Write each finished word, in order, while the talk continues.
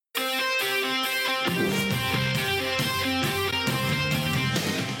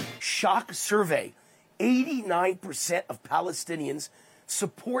shock survey, 89% of Palestinians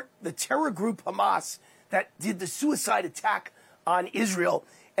support the terror group Hamas that did the suicide attack on Israel,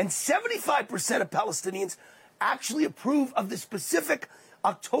 and 75% of Palestinians actually approve of the specific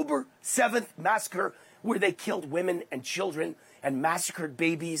October 7th massacre where they killed women and children and massacred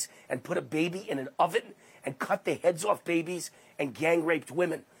babies and put a baby in an oven and cut the heads off babies and gang raped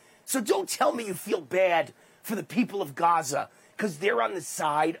women. So don't tell me you feel bad for the people of Gaza, because they're on the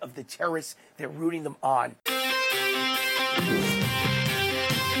side of the terrorists. They're rooting them on.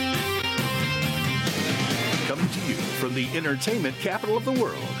 Coming to you from the entertainment capital of the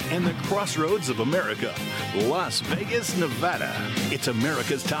world and the crossroads of America, Las Vegas, Nevada. It's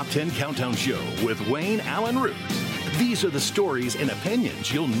America's Top 10 Countdown Show with Wayne Allyn Root. These are the stories and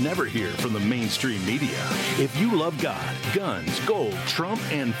opinions you'll never hear from the mainstream media. If you love God, guns, gold, Trump,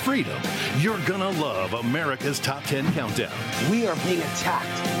 and freedom, you're gonna love America's Top 10 Countdown. We are being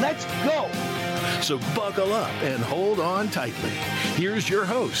attacked. Let's go. So buckle up and hold on tightly. Here's your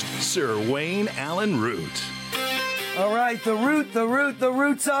host, Sir Wayne Allyn Root. All right, the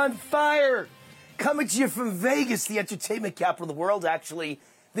root's on fire. Coming to you from Vegas, the entertainment capital of the world, actually.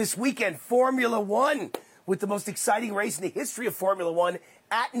 This weekend, Formula One, with the most exciting race in the history of Formula One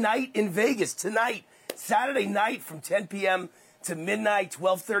at night in Vegas. Tonight, Saturday night from 10 p.m. to midnight,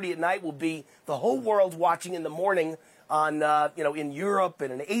 12:30 at night will be the whole world watching in the morning on, in Europe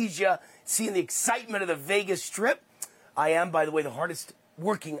and in Asia, seeing the excitement of the Vegas Strip. I am, by the way, the hardest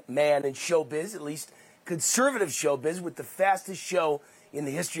working man in showbiz, at least conservative showbiz, with the fastest show in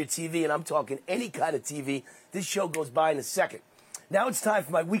the history of TV, and I'm talking any kind of TV. This show goes by in a second. Now it's time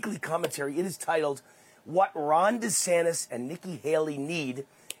for my weekly commentary. It is titled, What Ron DeSantis and Nikki Haley Need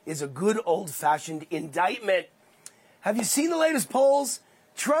is a Good Old-Fashioned Indictment. Have you seen the latest polls?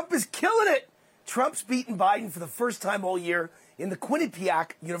 Trump is killing it. Trump's beaten Biden for the first time all year in the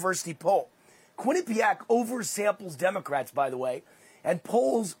Quinnipiac University poll. Quinnipiac oversamples Democrats, by the way, and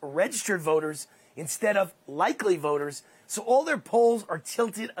polls registered voters instead of likely voters, so all their polls are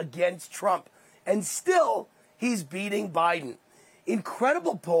tilted against Trump. And still, he's beating Biden.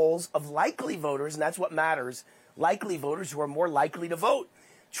 Incredible polls of likely voters, and that's what matters, likely voters who are more likely to vote.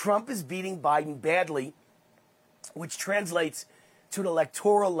 Trump is beating Biden badly, which translates to an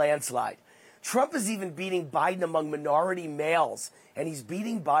electoral landslide. Trump is even beating Biden among minority males, and he's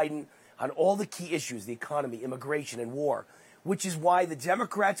beating Biden on all the key issues, the economy, immigration, and war, which is why the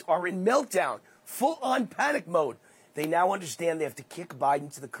Democrats are in meltdown, full-on panic mode. They now understand they have to kick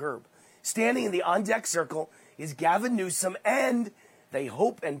Biden to the curb. Standing in the on-deck circle is Gavin Newsom, and they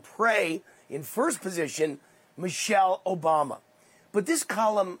hope and pray in first position, Michelle Obama. But this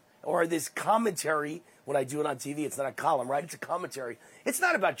column, or this commentary, when I do it on TV, it's not a column, right? It's a commentary. It's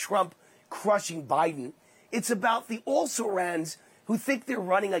not about Trump crushing Biden. It's about the also-rans who think they're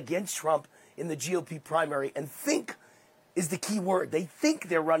running against Trump in the GOP primary, and think is the key word. They think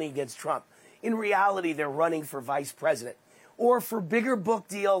they're running against Trump. In reality, they're running for vice president, or for bigger book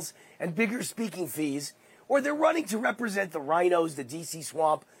deals and bigger speaking fees, or they're running to represent the rhinos, the D.C.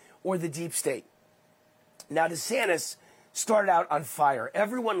 swamp, or the deep state. Now, DeSantis started out on fire.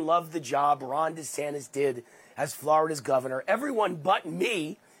 Everyone loved the job Ron DeSantis did as Florida's governor. Everyone but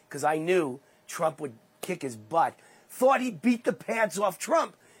me, because I knew Trump would kick his butt, thought he'd beat the pants off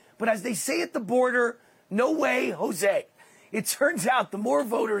Trump. But as they say at the border, no way, Jose. It turns out the more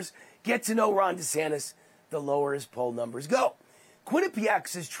voters get to know Ron DeSantis, the lower his poll numbers go. Quinnipiac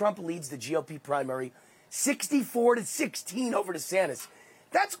says Trump leads the GOP primary 64-16 over DeSantis.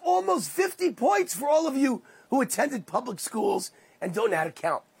 That's almost 50 points for all of you who attended public schools and don't know how to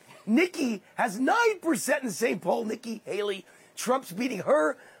count. Nikki has 9% in the same poll. Nikki Haley, Trump's beating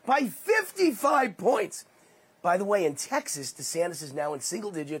her by 55 points. By the way, in Texas, DeSantis is now in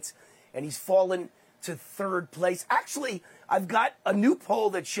single digits, and he's fallen to third place. Actually, I've got a new poll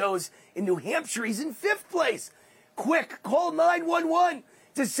that shows in New Hampshire he's in fifth place. Quick, call 911.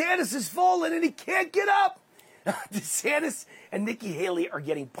 DeSantis has fallen and he can't get up. DeSantis and Nikki Haley are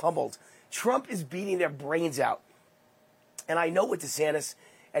getting pummeled. Trump is beating their brains out. And I know what DeSantis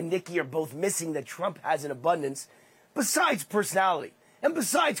and Nikki are both missing that Trump has in abundance, besides personality and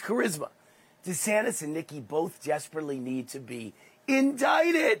besides charisma. DeSantis and Nikki both desperately need to be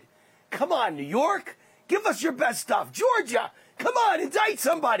indicted. Come on, New York, give us your best stuff. Georgia, come on, indict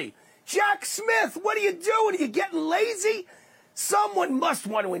somebody. Jack Smith, what are you doing? Are you getting lazy? Someone must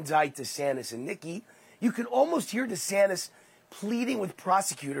want to indict DeSantis and Nikki. You can almost hear DeSantis pleading with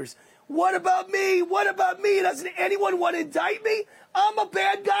prosecutors. What about me? What about me? Doesn't anyone want to indict me? I'm a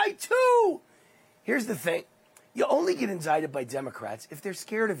bad guy too. Here's the thing. You only get indicted by Democrats if they're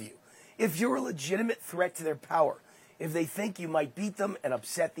scared of you, if you're a legitimate threat to their power, if they think you might beat them and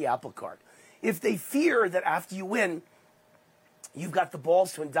upset the apple cart. If they fear that after you win, you've got the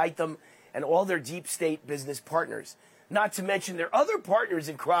balls to indict them and all their deep state business partners. Not to mention their other partners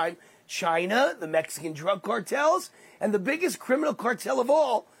in crime, China, the Mexican drug cartels, and the biggest criminal cartel of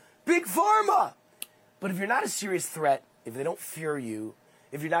all, Big Pharma. But if you're not a serious threat, if they don't fear you,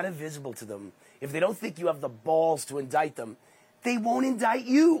 if you're not invisible to them, if they don't think you have the balls to indict them, they won't indict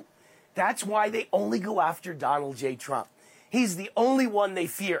you. That's why they only go after Donald J. Trump. He's the only one they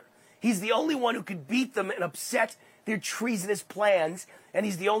fear. He's the only one who could beat them and upset their treasonous plans, and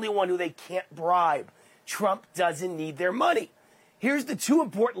he's the only one who they can't bribe. Trump doesn't need their money. Here's the two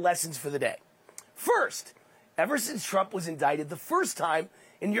important lessons for the day. First, ever since Trump was indicted the first time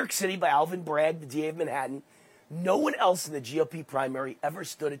in New York City by Alvin Bragg, the DA of Manhattan, no one else in the GOP primary ever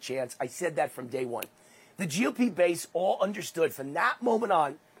stood a chance. I said that from day one. The GOP base all understood from that moment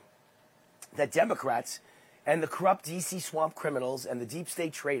on that Democrats and the corrupt D.C. swamp criminals and the deep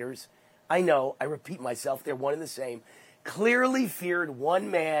state traitors, I know, I repeat myself, they're one and the same, clearly feared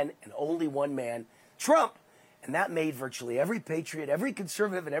one man and only one man, Trump. And that made virtually every patriot, every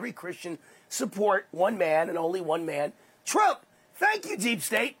conservative, and every Christian support one man and only one man, Trump. Thank you, deep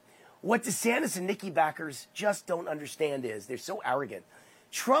state. What DeSantis and Nikki backers just don't understand is they're so arrogant.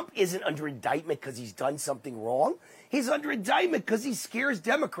 Trump isn't under indictment because he's done something wrong. He's under indictment because he scares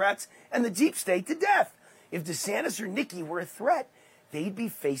Democrats and the deep state to death. If DeSantis or Nikki were a threat, they'd be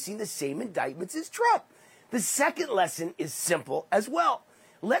facing the same indictments as Trump. The second lesson is simple as well.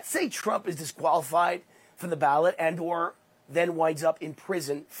 Let's say Trump is disqualified from the ballot and or then winds up in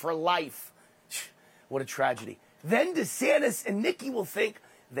prison for life. What a tragedy. Then DeSantis and Nikki will think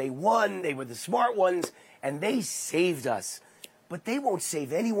they won, they were the smart ones, and they saved us. But they won't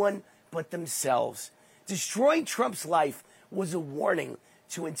save anyone but themselves. Destroying Trump's life was a warning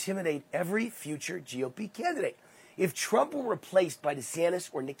to intimidate every future GOP candidate. If Trump were replaced by DeSantis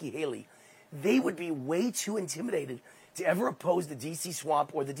or Nikki Haley, they would be way too intimidated to ever oppose the D.C.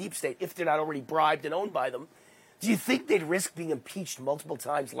 swamp or the deep state if they're not already bribed and owned by them. Do you think they'd risk being impeached multiple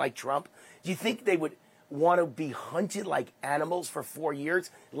times like Trump? Do you think they would want to be hunted like animals for 4 years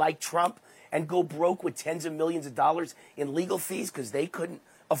like Trump and go broke with tens of millions of dollars in legal fees because they couldn't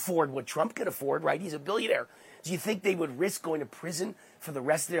afford what Trump could afford, right? He's a billionaire. Do you think they would risk going to prison for the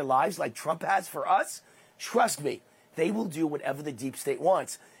rest of their lives like Trump has for us? Trust me, they will do whatever the deep state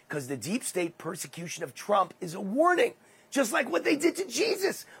wants because the deep state persecution of Trump is a warning, just like what they did to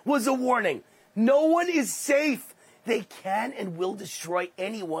Jesus was a warning. No one is safe. They can and will destroy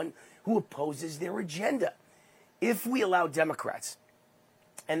anyone who opposes their agenda. If we allow Democrats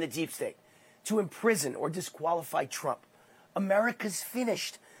and the deep state to imprison or disqualify Trump, America's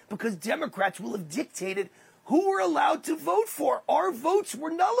finished because Democrats will have dictated who we're allowed to vote for. Our votes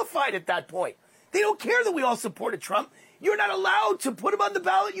were nullified at that point. They don't care that we all supported Trump. You're not allowed to put him on the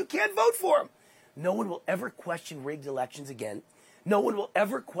ballot. You can't vote for him. No one will ever question rigged elections again. No one will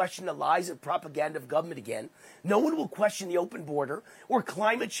ever question the lies and propaganda of government again. No one will question the open border or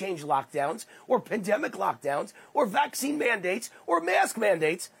climate change lockdowns or pandemic lockdowns or vaccine mandates or mask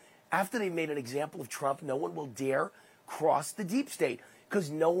mandates. After they've made an example of Trump, no one will dare cross the deep state because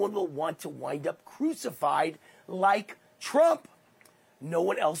no one will want to wind up crucified like Trump. No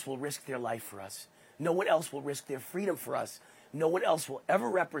one else will risk their life for us. No one else will risk their freedom for us. No one else will ever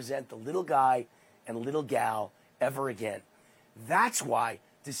represent the little guy and little gal ever again. That's why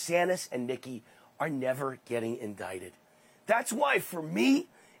DeSantis and Nikki are never getting indicted. That's why for me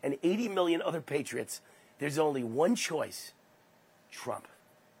and 80 million other patriots, there's only one choice: Trump.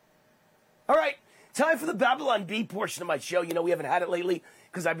 All right, time for the Babylon Bee portion of my show. You know, we haven't had it lately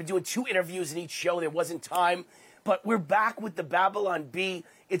because I've been doing 2 interviews in each show. There wasn't time. But we're back with the Babylon Bee.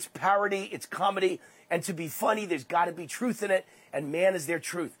 It's parody, it's comedy, and to be funny, there's got to be truth in it, and man, is there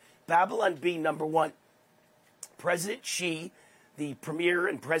truth. Babylon Bee number 1. President Xi, the premier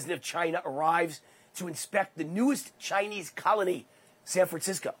and president of China, arrives to inspect the newest Chinese colony, San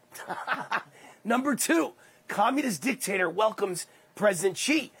Francisco. Number 2, communist dictator welcomes President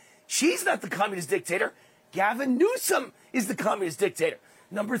Xi. She's not the communist dictator. Gavin Newsom is the communist dictator.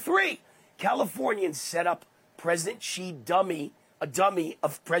 Number 3, Californians set up President Xi a dummy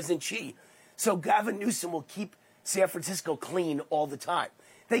of President Xi. So Gavin Newsom will keep San Francisco clean all the time.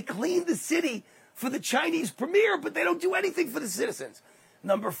 They clean the city for the Chinese premier, but they don't do anything for the citizens.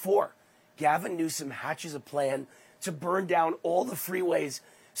 Number 4, Gavin Newsom hatches a plan to burn down all the freeways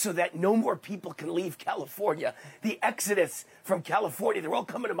so that no more people can leave California. The exodus from California, they're all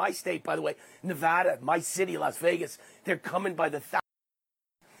coming to my state, by the way, Nevada, my city, Las Vegas. They're coming by the thousands.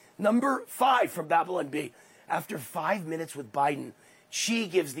 Number 5 from Babylon Bee. After 5 minutes with Biden, Xi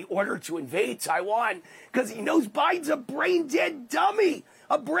gives the order to invade Taiwan because he knows Biden's a brain-dead dummy,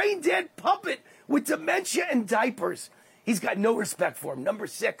 a brain-dead puppet with dementia and diapers. He's got no respect for him. Number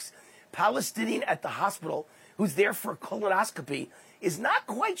 6, Palestinian at the hospital who's there for a colonoscopy is not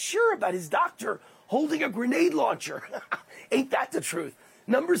quite sure about his doctor holding a grenade launcher. Ain't that the truth?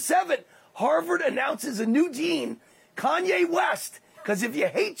 Number 7, Harvard announces a new dean, Kanye West, because if you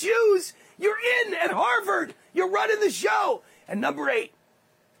hate Jews, you're in at Harvard. You're running the show. And number 8,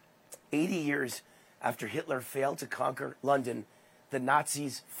 80 years after Hitler failed to conquer London, the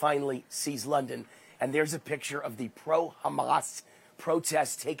Nazis finally seized London. And there's a picture of the pro-Hamas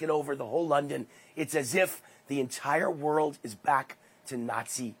protests taking over the whole London. It's as if the entire world is back to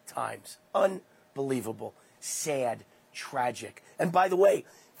Nazi times. Unbelievable, sad, tragic. And by the way,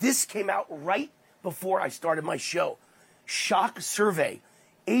 this came out right before I started my show. Shock survey,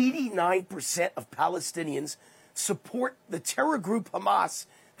 89% of Palestinians support the terror group Hamas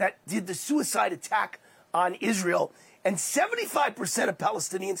that did the suicide attack on Israel, and 75% of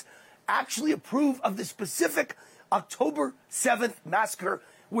Palestinians actually approve of the specific October 7th massacre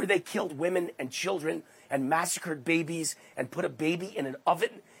where they killed women and children and massacred babies and put a baby in an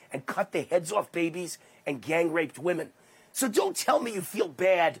oven and cut the heads off babies and gang raped women. So don't tell me you feel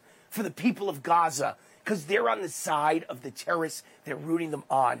bad for the people of Gaza because they're on the side of the terrorists. They're rooting them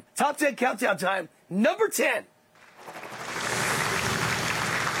on. Top 10 countdown time, number 10.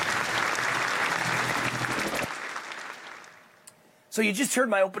 So you just heard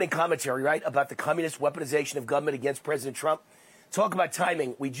my opening commentary, right, about the communist weaponization of government against President Trump. Talk about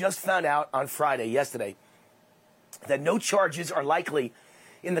timing. We just found out on Friday, yesterday, that no charges are likely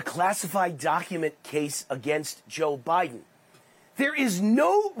in the classified document case against Joe Biden. There is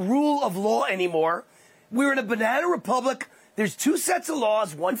no rule of law anymore. We're in a banana republic. There's 2 sets of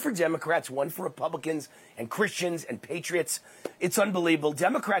laws, one for Democrats, one for Republicans and Christians and patriots. It's unbelievable.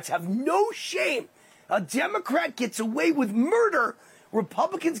 Democrats have no shame. A Democrat gets away with murder.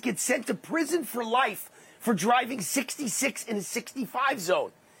 Republicans get sent to prison for life for driving 66 in a 65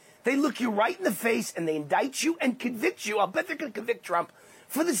 zone. They look you right in the face and they indict you and convict you. I'll bet they're going to convict Trump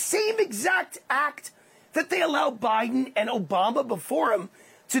for the same exact act that they allow Biden and Obama before him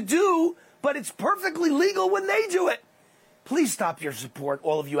to do, but it's perfectly legal when they do it. Please stop your support,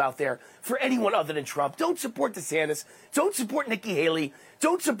 all of you out there, for anyone other than Trump. Don't support DeSantis. Don't support Nikki Haley.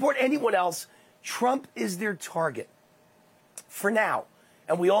 Don't support anyone else. Trump is their target for now.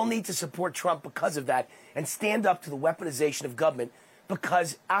 And we all need to support Trump because of that and stand up to the weaponization of government,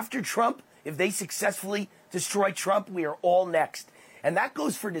 because after Trump, if they successfully destroy Trump, we are all next. And that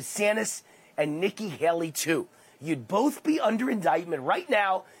goes for DeSantis and Nikki Haley, too. You'd both be under indictment right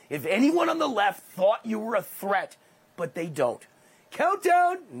now if anyone on the left thought you were a threat, but they don't.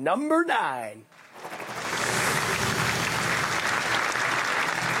 Countdown number 9.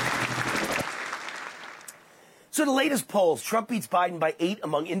 So the latest polls, Trump beats Biden by 8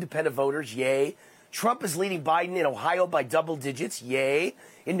 among independent voters, yay. Trump is leading Biden in Ohio by double digits, yay.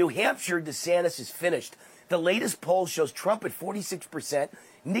 In New Hampshire, DeSantis is finished. The latest poll shows Trump at 46%,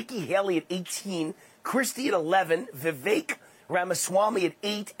 Nikki Haley at 18%, Christie at 11%, Vivek Ramaswamy at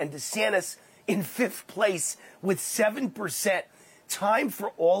 8%, and DeSantis in 5th place with 7%. Time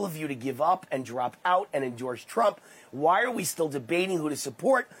for all of you to give up and drop out and endorse Trump. Why are we still debating who to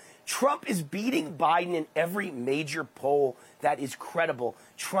support? Trump is beating Biden in every major poll that is credible.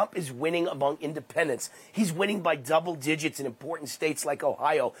 Trump is winning among independents. He's winning by double digits in important states like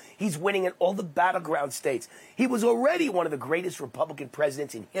Ohio. He's winning in all the battleground states. He was already one of the greatest Republican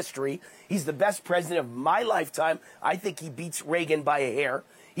presidents in history. He's the best president of my lifetime. I think he beats Reagan by a hair.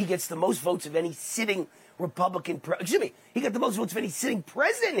 He gets the most votes of any sitting Republican he got the most votes of any sitting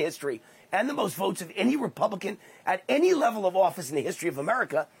president in history and the most votes of any Republican at any level of office in the history of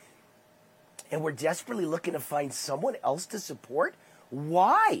America. And we're desperately looking to find someone else to support?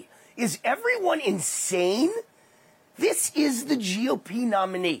 Why? Is everyone insane? This is the GOP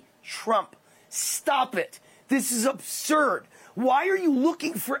nominee, Trump. Stop it. This is absurd. Why are you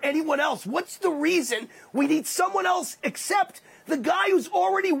looking for anyone else? What's the reason we need someone else except the guy who's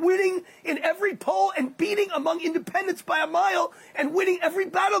already winning in every poll and beating among independents by a mile and winning every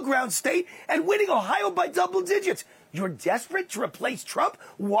battleground state and winning Ohio by double digits? You're desperate to replace Trump?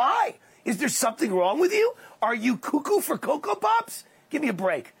 Why? Is there something wrong with you? Are you cuckoo for Cocoa Pops? Give me a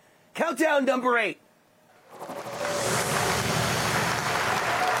break. Countdown number 8.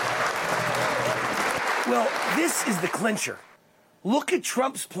 Well, this is the clincher. Look at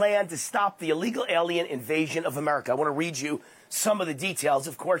Trump's plan to stop the illegal alien invasion of America. I want to read you some of the details.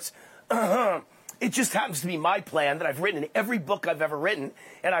 Of course, it just happens to be my plan that I've written in every book I've ever written,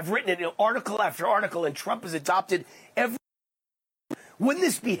 and I've written it in article after article, and Trump has adopted every Wouldn't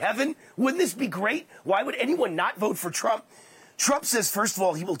this be heaven? Wouldn't this be great? Why would anyone not vote for Trump? Trump says, first of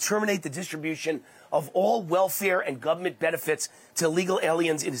all, he will terminate the distribution of all welfare and government benefits to illegal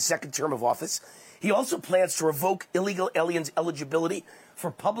aliens in his second term of office. He also plans to revoke illegal aliens' eligibility for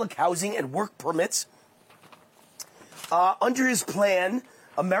public housing and work permits. Under his plan,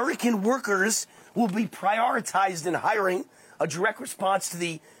 American workers will be prioritized in hiring, a direct response to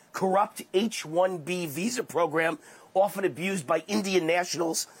the corrupt H-1B visa program often abused by Indian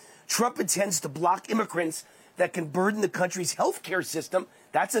nationals. Trump intends to block immigrants that can burden the country's healthcare system.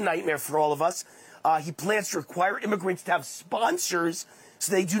 That's a nightmare for all of us. He plans to require immigrants to have sponsors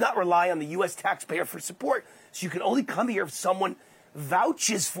so they do not rely on the U.S. taxpayer for support. So you can only come here if someone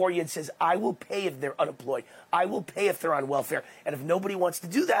vouches for you and says, I will pay if they're unemployed. I will pay if they're on welfare. And if nobody wants to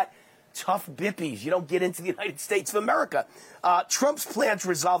do that, tough bippies. You don't get into the United States of America. Trump's plan to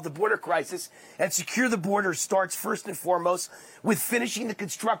resolve the border crisis and secure the border starts first and foremost with finishing the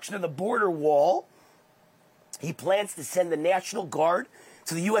construction of the border wall. He plans to send the National Guard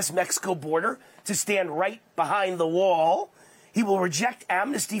to the U.S.-Mexico border to stand right behind the wall. He will reject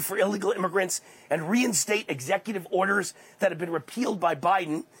amnesty for illegal immigrants and reinstate executive orders that have been repealed by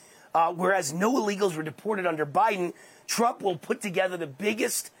Biden. Whereas no illegals were deported under Biden, Trump will put together the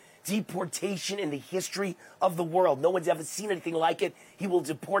biggest deportation in the history of the world. No one's ever seen anything like it. He will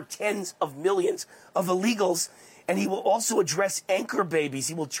deport tens of millions of illegals, and he will also address anchor babies.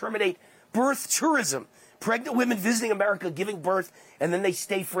 He will terminate birth tourism. Pregnant women visiting America, giving birth, and then they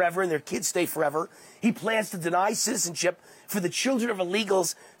stay forever, and their kids stay forever. He plans to deny citizenship for the children of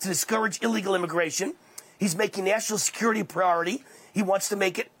illegals to discourage illegal immigration. He's making national security a priority. He wants to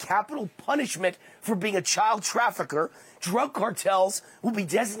make it capital punishment for being a child trafficker. Drug cartels will be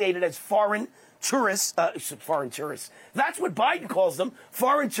designated as foreign tourists. Foreign tourists. That's what Biden calls them,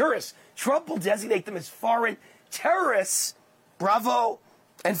 foreign tourists. Trump will designate them as foreign terrorists. Bravo.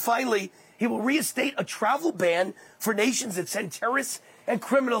 And finally, he will reinstate a travel ban for nations that send terrorists and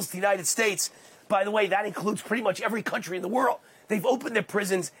criminals to the United States. By the way, that includes pretty much every country in the world. They've opened their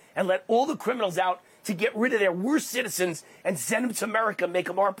prisons and let all the criminals out to get rid of their worst citizens and send them to America, make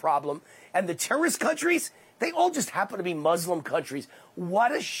them our problem. And the terrorist countries, they all just happen to be Muslim countries.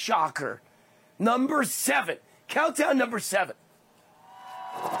 What a shocker. Number 7. Countdown number 7.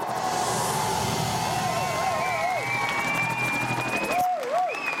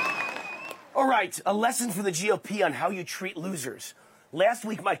 All right, a lesson for the GOP on how you treat losers. Last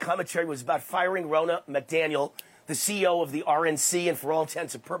week, my commentary was about firing Ronna McDaniel, the CEO of the RNC, and for all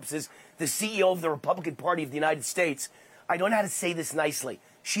intents and purposes, the CEO of the Republican Party of the United States. I don't know how to say this nicely.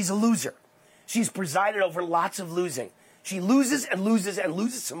 She's a loser. She's presided over lots of losing. She loses and loses and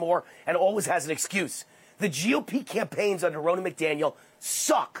loses some more and always has an excuse. The GOP campaigns under Ronna McDaniel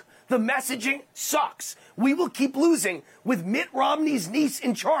suck. The messaging sucks. We will keep losing with Mitt Romney's niece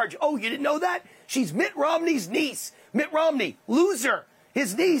in charge. Oh, you didn't know that? She's Mitt Romney's niece. Mitt Romney, loser.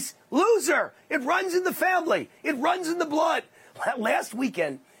 His niece, loser. It runs in the family. It runs in the blood. Last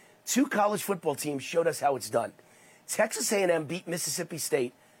weekend, 2 college football teams showed us how it's done. Texas A&M beat Mississippi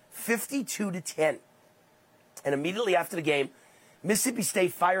State 52-10. And immediately after the game, Mississippi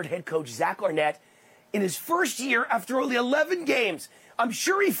State fired head coach Zach Arnett in his first year after only 11 games. I'm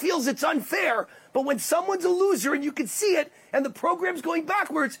sure he feels it's unfair, but when someone's a loser and you can see it and the program's going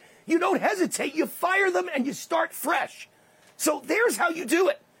backwards, you don't hesitate. You fire them and you start fresh. So there's how you do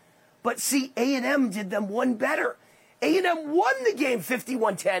it. But see, A&M did them one better. A&M won the game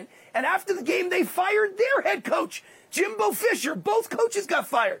 51-10, and after the game, they fired their head coach, Jimbo Fisher. Both coaches got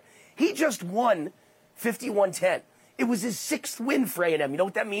fired. He just won 51-10. It was his 6th win for A&M. You know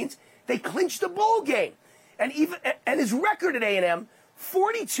what that means? They clinched a bowl game. And his record at A&M,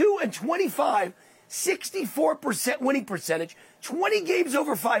 42-25, 64% winning percentage, 20 games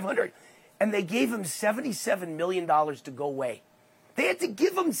over 500. And they gave him $77 million to go away. They had to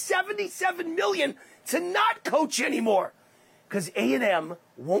give him $77 million to not coach anymore because A&M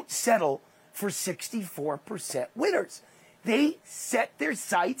won't settle for 64% winners. They set their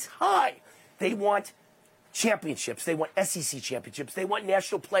sights high. They want championships. They want SEC championships. They want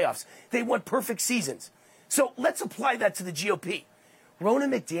national playoffs. They want perfect seasons. So let's apply that to the GOP. Ronna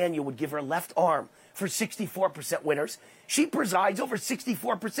McDaniel would give her left arm for 64% winners. She presides over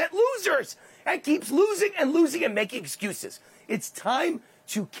 64% losers and keeps losing and losing and making excuses. It's time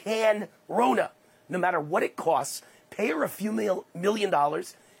to can Ronna. No matter what it costs, pay her a few $1 million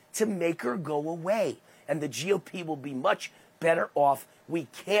to make her go away. And the GOP will be much better off. We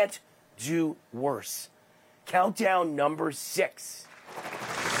can't do worse. Countdown number 6.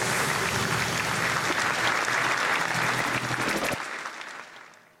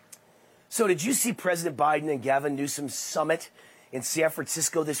 So did you see President Biden and Gavin Newsom's summit in San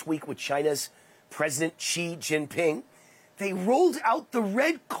Francisco this week with China's President Xi Jinping. They rolled out the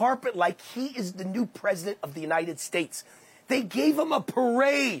red carpet like he is the new president of the United States. They gave him a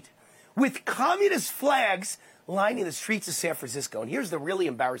parade with communist flags lining the streets of San Francisco. And here's the really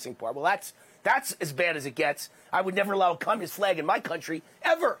embarrassing part. Well, that's as bad as it gets. I would never allow a communist flag in my country,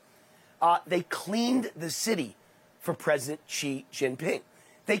 ever. They cleaned the city for President Xi Jinping.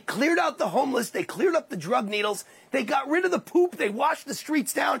 They cleared out the homeless. They cleared up the drug needles. They got rid of the poop. They washed the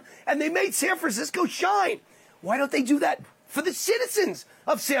streets down. And they made San Francisco shine. Why don't they do that for the citizens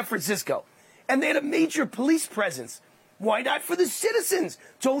of San Francisco? And they had a major police presence. Why not for the citizens?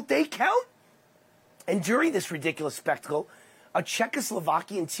 Don't they count? And during this ridiculous spectacle, a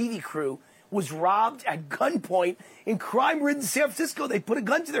Czechoslovakian TV crew was robbed at gunpoint in crime-ridden San Francisco. They put a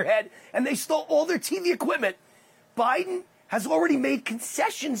gun to their head and they stole all their TV equipment. Biden has already made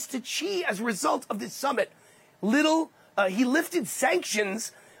concessions to Xi as a result of this summit. He lifted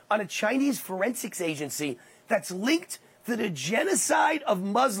sanctions on a Chinese forensics agency that's linked to the genocide of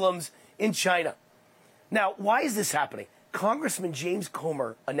Muslims in China. Now, why is this happening? Congressman James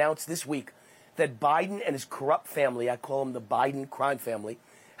Comer announced this week that Biden and his corrupt family, I call them the Biden crime family,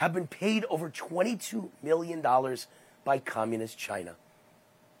 have been paid over $22 million by communist China.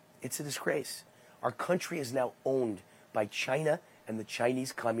 It's a disgrace. Our country is now owned by China and the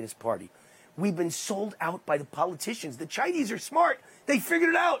Chinese Communist Party. We've been sold out by the politicians. The Chinese are smart. They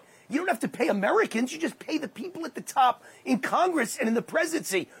figured it out. You don't have to pay Americans. You just pay the people at the top in Congress and in the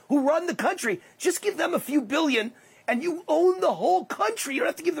presidency who run the country. Just give them a few billion and you own the whole country. You don't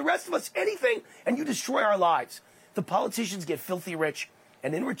have to give the rest of us anything and you destroy our lives. The politicians get filthy rich,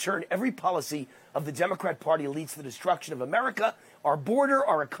 and in return, every policy of the Democrat Party leads to the destruction of America, our border,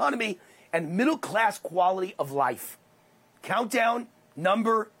 our economy, and middle-class quality of life. Countdown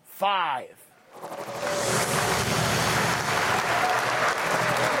number 5.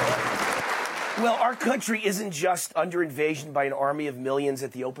 Well, our country isn't just under invasion by an army of millions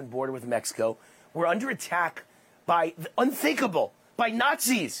at the open border with Mexico. We're under attack by the unthinkable, by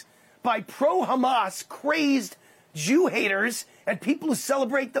Nazis, by pro-Hamas, crazed Jew haters, and people who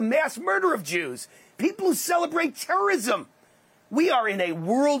celebrate the mass murder of Jews, people who celebrate terrorism. We are in a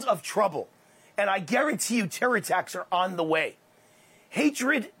world of trouble, and I guarantee you terror attacks are on the way.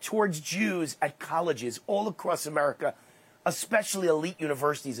 Hatred towards Jews at colleges all across America, especially elite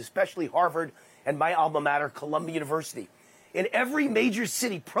universities, especially Harvard and my alma mater, Columbia University. In every major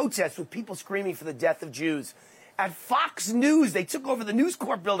city, protests with people screaming for the death of Jews. At Fox News, they took over the News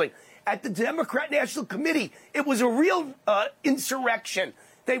Corp building. At the Democrat National Committee, it was a real insurrection.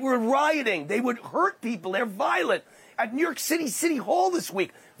 They were rioting. They would hurt people. They're violent. At New York City City Hall this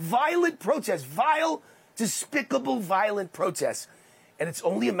week, violent protests, vile, despicable, violent protests. And it's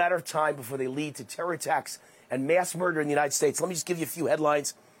only a matter of time before they lead to terror attacks and mass murder in the United States. Let me just give you a few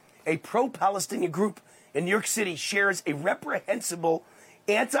headlines. A pro-Palestinian group in New York City shares a reprehensible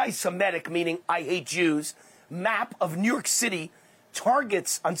anti-Semitic, meaning I hate Jews, map of New York City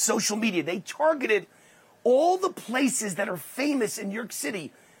targets on social media. They targeted all the places that are famous in New York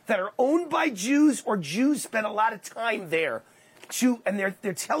City that are owned by Jews or Jews spend a lot of time there. And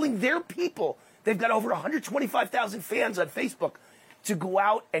they're telling their people, they've got over 125,000 fans on Facebook, to go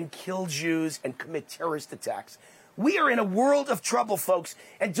out and kill Jews and commit terrorist attacks. We are in a world of trouble, folks,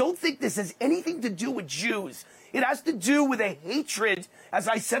 and don't think this has anything to do with Jews. It has to do with a hatred, as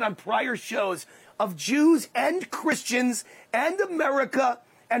I said on prior shows, of Jews and Christians and America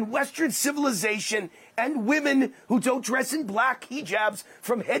and Western civilization and women who don't dress in black hijabs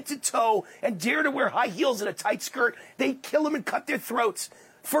from head to toe and dare to wear high heels and a tight skirt. They kill them and cut their throats.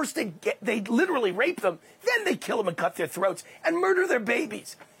 First, they literally rape them. Then they kill them and cut their throats and murder their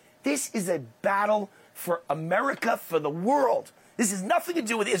babies. This is a battle for America, for the world. This has nothing to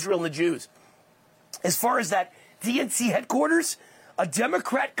do with Israel and the Jews. As far as that DNC headquarters, a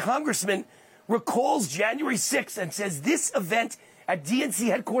Democrat congressman recalls January 6th and says this event at DNC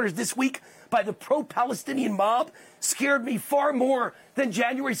headquarters this week by the pro-Palestinian mob scared me far more than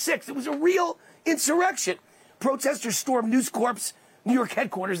January 6th. It was a real insurrection. Protesters stormed News Corp's New York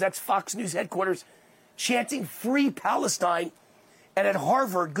headquarters, that's Fox News headquarters, chanting Free Palestine. And at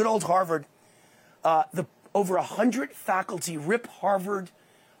Harvard, good old Harvard, over 100 faculty rip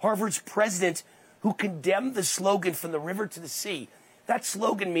Harvard's president, who condemned the slogan from the river to the sea. That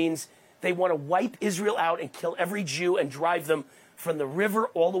slogan means they want to wipe Israel out and kill every Jew and drive them from the river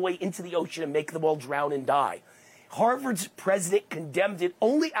all the way into the ocean and make them all drown and die. Harvard's president condemned it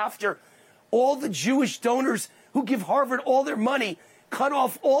only after all the Jewish donors who give Harvard all their money cut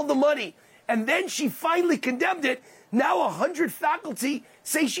off all the money. And then she finally condemned it. Now 100 faculty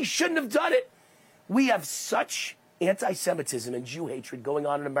say she shouldn't have done it. We have such anti-Semitism and Jew hatred going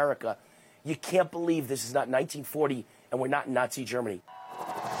on in America. You can't believe this is not 1940 and we're not in Nazi Germany.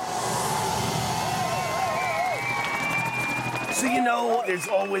 So, you know, there's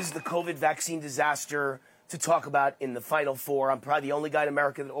always the COVID vaccine disaster to talk about in the Final Four. I'm probably the only guy in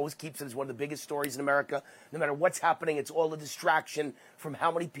America that always keeps it as one of the biggest stories in America. No matter what's happening, it's all a distraction from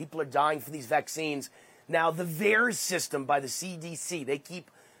how many people are dying for these vaccines. Now, the VAERS system by the CDC, they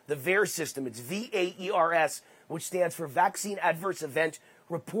keep the VAERS system. It's VAERS, which stands for Vaccine Adverse Event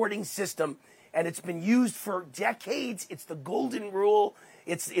Reporting System. And it's been used for decades. It's the golden rule.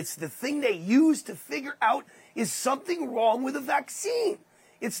 It's the thing they use to figure out is something wrong with a vaccine.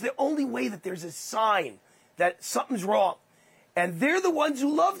 It's the only way that there's a sign that something's wrong. And they're the ones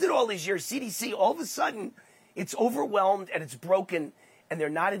who loved it all these years. CDC, all of a sudden, it's overwhelmed and it's broken, and they're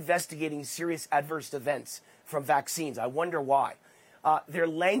not investigating serious adverse events from vaccines. I wonder why. They're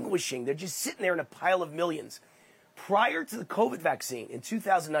languishing. They're just sitting there in a pile of millions. Prior to the COVID vaccine in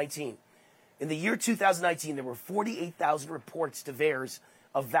 2019, in the year 2019, there were 48,000 reports to VAERS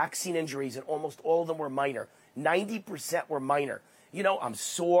of vaccine injuries, and almost all of them were minor. 90% were minor. You know, I'm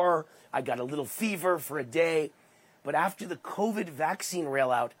sore. I got a little fever for a day. But after the COVID vaccine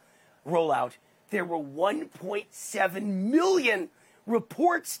rollout, there were 1.7 million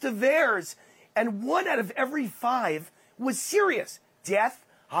reports to VAERS, and 1 out of every 5 was serious. Death,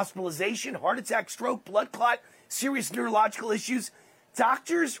 hospitalization, heart attack, stroke, blood clot, serious neurological issues.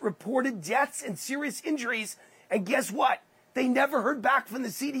 Doctors reported deaths and serious injuries, and guess what? They never heard back from the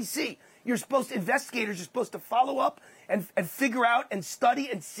CDC. Investigators are supposed to follow up and figure out and study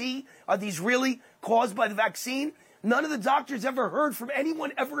and see, are these really caused by the vaccine? None of the doctors ever heard from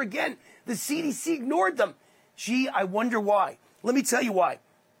anyone ever again. The CDC ignored them. Gee, I wonder why. Let me tell you why.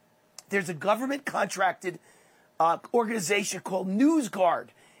 There's a government-contracted organization called NewsGuard,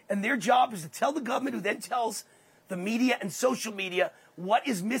 and their job is to tell the government, who then tells the media and social media what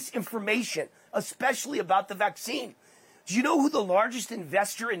is misinformation, especially about the vaccine. Do you know who the largest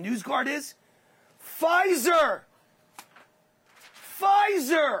investor in NewsGuard is? Pfizer!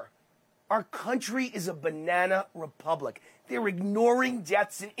 Pfizer! Our country is a banana republic. They're ignoring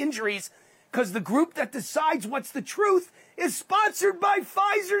deaths and injuries because the group that decides what's the truth is sponsored by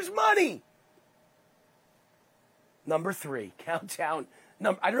Pfizer's money. Number 3, countdown.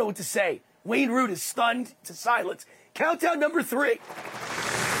 I don't know what to say. Wayne Root is stunned to silence. Countdown number 3.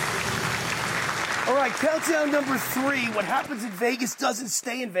 All right, countdown number 3. What happens in Vegas doesn't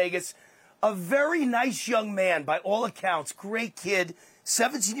stay in Vegas. A very nice young man, by all accounts, great kid,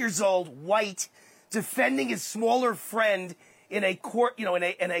 17 years old, white, defending his smaller friend in a court, in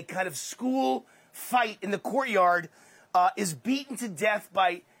a kind of school fight in the courtyard, is beaten to death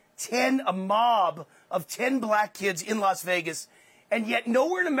by a mob of 10 black kids in Las Vegas. And yet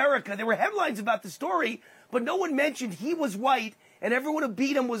nowhere in America, there were headlines about the story, but no one mentioned he was white and everyone who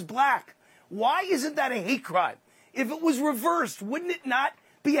beat him was black. Why isn't that a hate crime? If it was reversed, wouldn't it not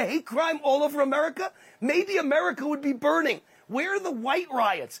be a hate crime all over America? Maybe America would be burning. Where are the white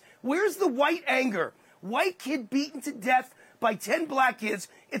riots? Where's the white anger? White kid beaten to death by 10 black kids.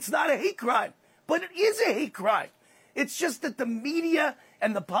 It's not a hate crime, but it is a hate crime. It's just that the media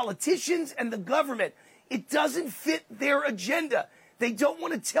and the politicians and the government, it doesn't fit their agenda. They don't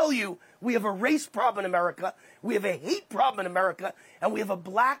want to tell you we have a race problem in America, we have a hate problem in America, and we have a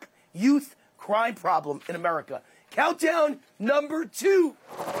black youth crime problem in America. Countdown number 2.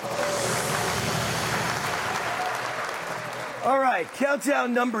 All right,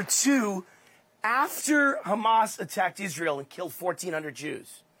 countdown number 2. After Hamas attacked Israel and killed 1,400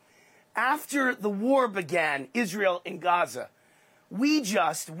 Jews, after the war began, Israel in Gaza, we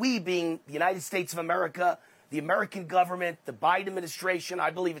being the United States of America, the American government, the Biden administration, I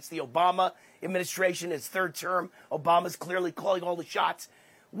believe it's the Obama administration, its third term, Obama's clearly calling all the shots,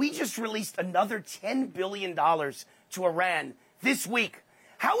 we just released another $10 billion to Iran this week.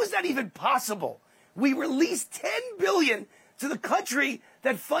 How is that even possible? We released $10 billion to the country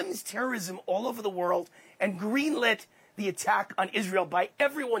that funds terrorism all over the world and greenlit the attack on Israel by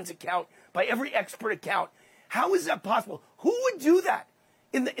everyone's account, by every expert account. How is that possible? Who would do that?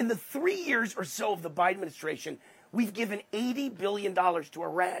 In the 3 years or so of the Biden administration, we've given $80 billion to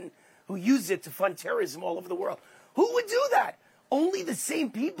Iran, who uses it to fund terrorism all over the world. Who would do that? Only the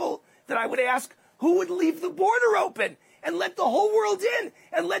same people that I would ask who would leave the border open and let the whole world in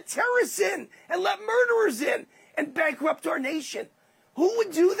and let terrorists in and let murderers in and bankrupt our nation. Who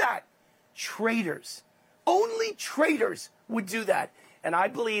would do that? Traitors. Only traitors would do that. And I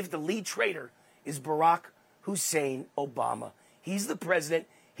believe the lead traitor is Barack Hussein Obama. He's the president.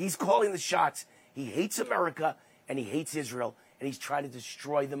 He's calling the shots. He hates America and he hates Israel, and he's trying to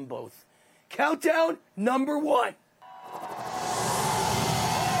destroy them both. Countdown number 1.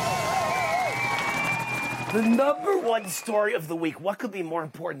 The number one story of the week. What could be more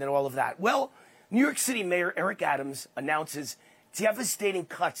important than all of that? Well, New York City Mayor Eric Adams announces devastating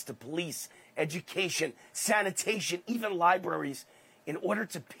cuts to police, education, sanitation, even libraries in order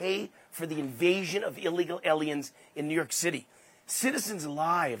to pay for the invasion of illegal aliens in New York City. Citizens'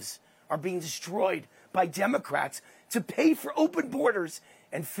 lives are being destroyed by Democrats to pay for open borders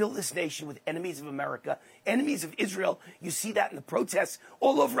and fill this nation with enemies of America, enemies of Israel. You see that in the protests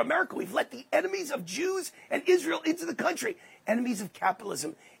all over America. We've let the enemies of Jews and Israel into the country, enemies of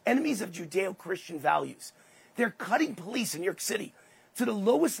capitalism, enemies of Judeo-Christian values. They're cutting police in New York City to the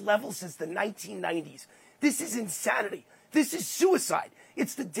lowest level since the 1990s. This is insanity. This is suicide.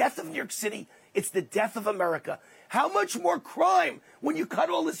 It's the death of New York City. It's the death of America. How much more crime when you cut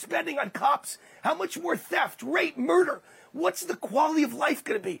all the spending on cops? How much more theft, rape, murder? What's the quality of life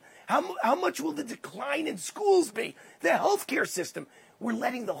going to be? How much will the decline in schools be? The healthcare system. We're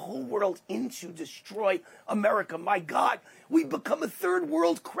letting the whole world in to destroy America. My God, we've become a third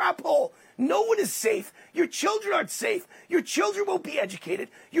world crap hole. No one is safe. Your children aren't safe. Your children won't be educated.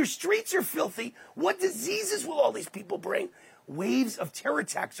 Your streets are filthy. What diseases will all these people bring? Waves of terror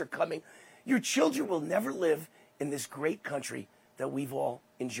attacks are coming. Your children will never live in this great country that we've all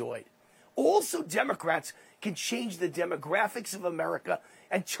enjoyed. Also, Democrats can change the demographics of America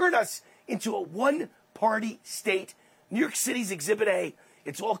and turn us into a one-party state. New York City's Exhibit A.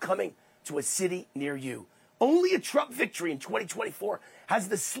 It's all coming to a city near you. Only a Trump victory in 2024 has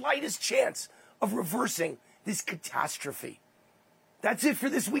the slightest chance of reversing this catastrophe. That's it for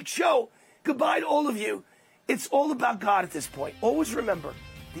this week's show. Goodbye to all of you. It's all about God at this point. Always remember,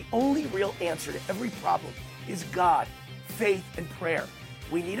 the only real answer to every problem is God, faith, and prayer.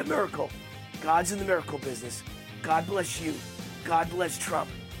 We need a miracle. God's in the miracle business. God bless you. God bless Trump.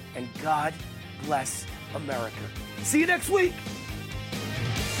 And God bless America. See you next week.